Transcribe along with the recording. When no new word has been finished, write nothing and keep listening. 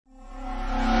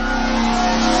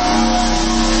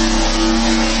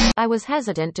I was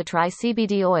hesitant to try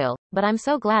CBD oil, but I'm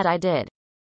so glad I did.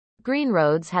 Green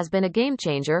Roads has been a game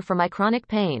changer for my chronic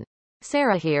pain.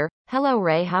 Sarah here. Hello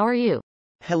Ray, how are you?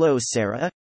 Hello Sarah.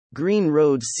 Green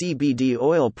Roads CBD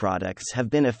oil products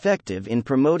have been effective in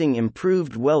promoting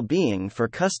improved well-being for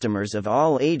customers of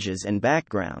all ages and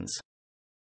backgrounds.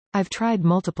 I've tried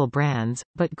multiple brands,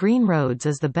 but Green Roads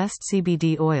is the best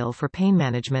CBD oil for pain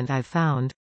management I've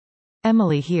found.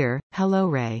 Emily here. Hello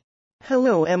Ray.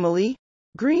 Hello Emily.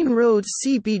 Green Roads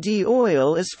CBD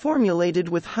oil is formulated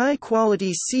with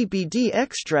high-quality CBD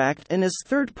extract and is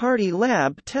third-party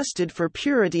lab tested for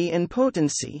purity and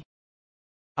potency.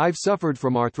 I've suffered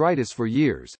from arthritis for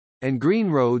years, and Green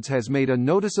Roads has made a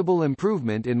noticeable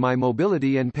improvement in my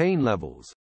mobility and pain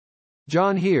levels.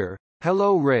 John here.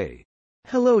 Hello Ray.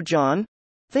 Hello John.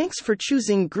 Thanks for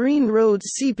choosing Green Roads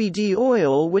CBD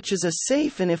oil, which is a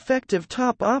safe and effective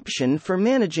top option for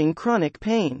managing chronic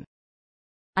pain.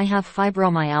 I have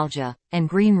fibromyalgia, and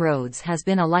Green Roads has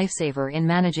been a lifesaver in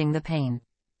managing the pain.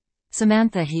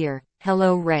 Samantha here.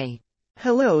 Hello Ray.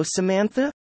 Hello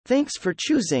Samantha. Thanks for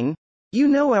choosing.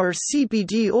 Our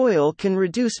CBD oil can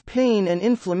reduce pain and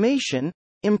inflammation,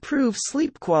 improve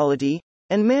sleep quality,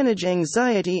 and manage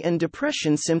anxiety and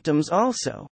depression symptoms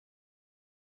also.